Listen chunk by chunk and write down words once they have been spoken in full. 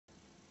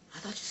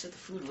thought you said the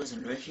food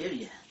wasn't right here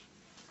yet.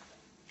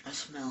 I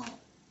smell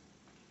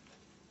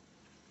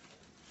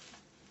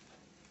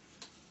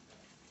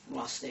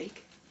raw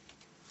steak.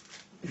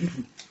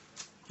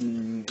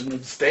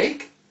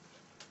 Steak?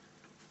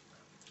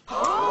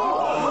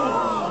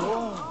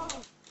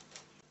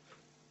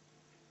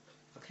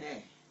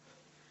 Okay.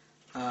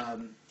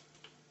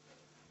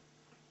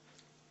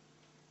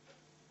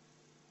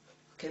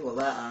 Okay,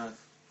 well,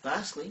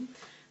 lastly,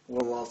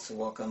 we'll also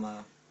welcome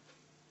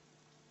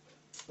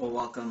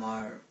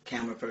our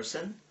camera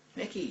person,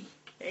 Mickie.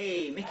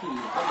 Hey, Mickie.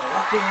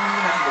 Walking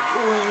around the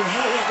room.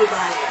 Hey,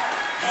 everybody.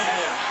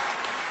 Hey.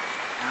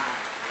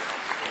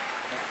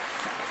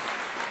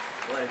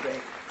 What a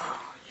great.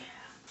 Oh,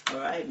 yeah.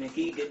 All right,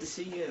 Mickie. Good to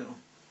see you.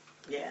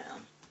 Yeah.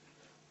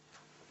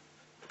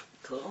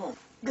 Cool.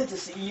 Good to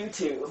see you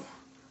too.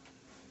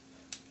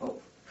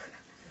 Oh.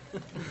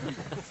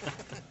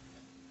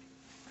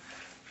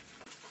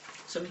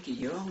 So, Mickie,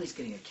 you're always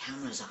getting a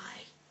camera's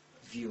eye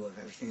view of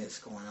everything that's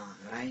going on,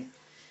 right?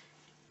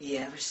 You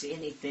ever see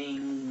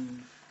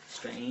anything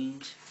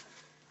strange?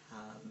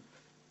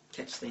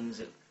 Catch things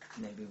that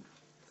maybe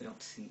we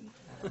don't see?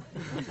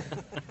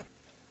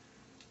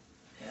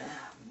 Yeah,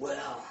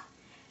 well,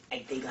 I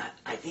think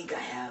I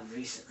have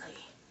recently.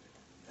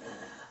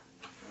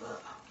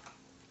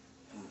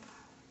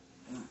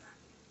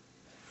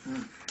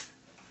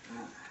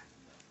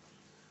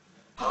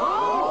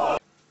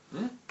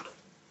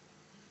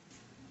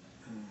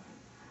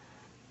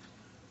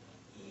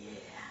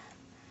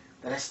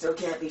 But I still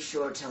can't be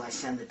sure till I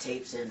send the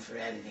tapes in for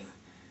editing.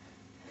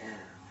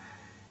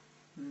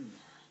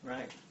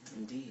 Right,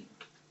 indeed.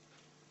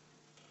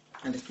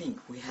 And to think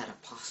we had a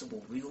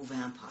possible real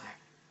vampire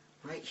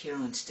right here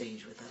on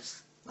stage with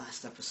us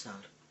last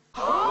episode.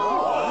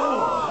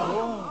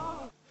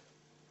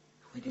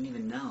 We didn't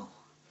even know.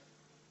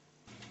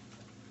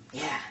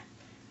 Yeah,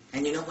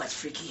 and you know what's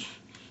freaky?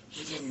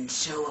 He didn't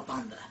show up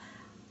on the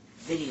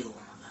video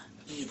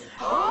either.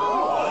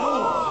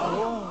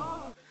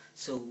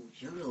 So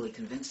you're really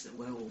convinced that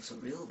werewolves are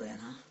real then,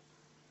 huh?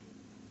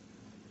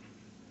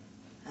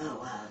 Oh,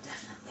 wow,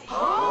 definitely.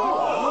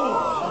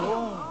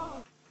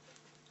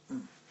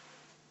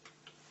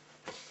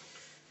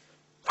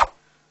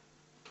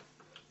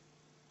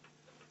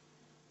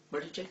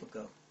 Where did Jacob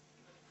go?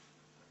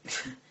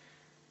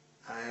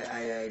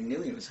 I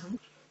knew he was hungry.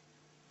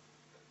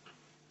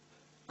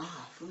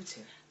 Ah, food's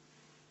here.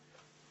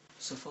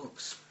 So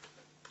folks,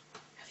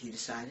 have you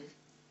decided?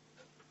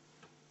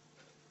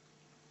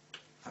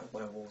 Are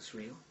werewolves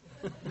real?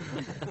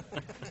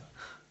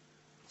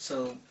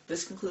 So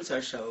this concludes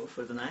our show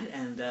for the night,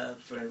 and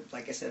for,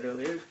 like I said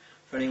earlier,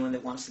 for anyone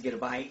that wants to get a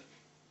bite,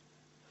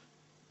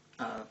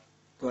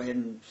 go ahead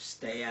and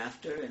stay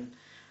after and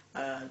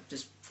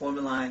just form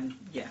a line.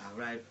 Yeah,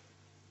 right.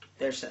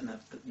 They're setting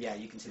up. Yeah,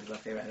 you can see the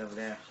buffet right over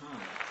there.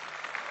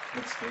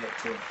 Looks great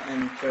too.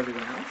 And for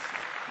everyone else,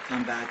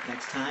 come back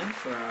next time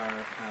for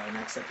our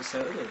next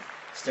episode of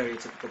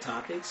Stereotypical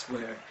Topics,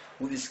 where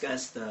we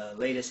discuss the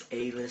latest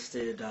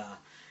A-listed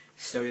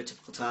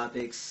stereotypical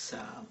topics,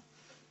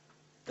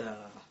 the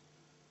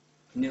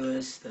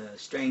newest, the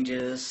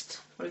strangest,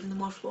 or even the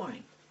more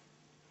boring.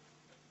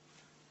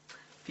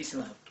 Peace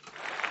and love.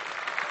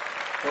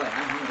 Boy,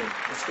 I'm hungry.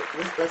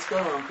 Let's go,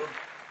 Uncle.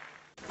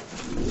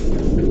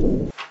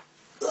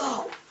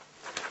 Oh!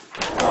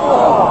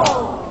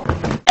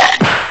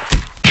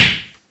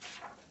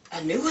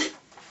 I knew it.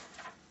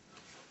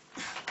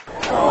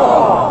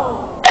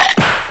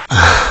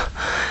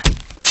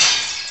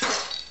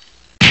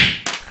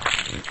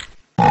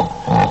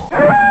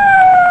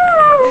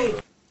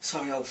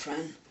 Sorry, old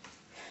friend.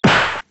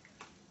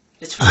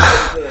 It's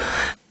really good.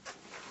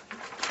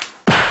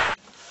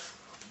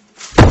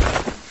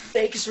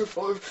 Vegas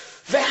report: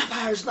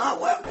 vampires, not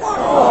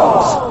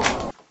werewolves.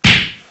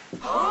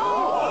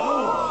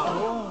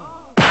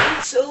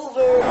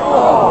 Silver.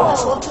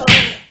 That's what I'm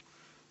telling you.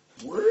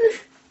 What?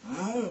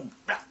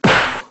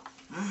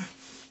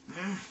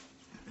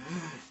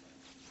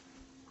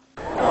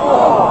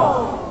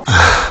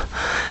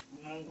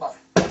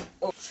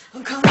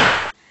 I'm coming.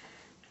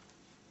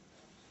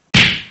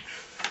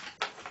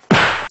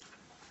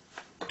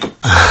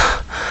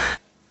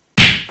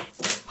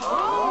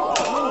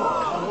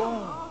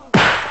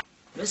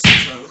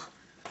 Mistletoe?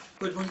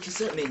 What one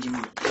cassette made you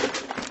want?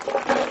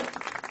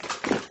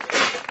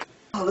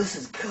 Oh, this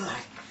is good.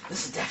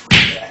 This is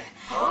definitely good.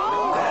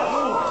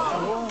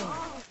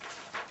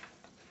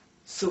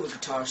 Silver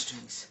guitar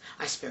strings.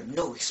 I spare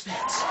no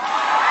expense.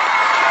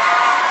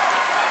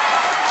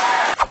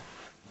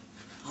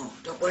 Oh,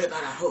 don't worry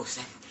about our host.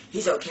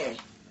 He's okay.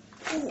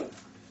 Ooh.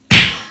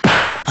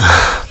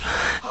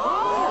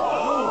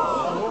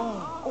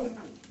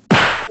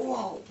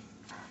 Whoa.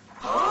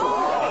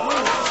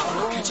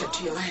 I'll catch up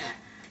to you later.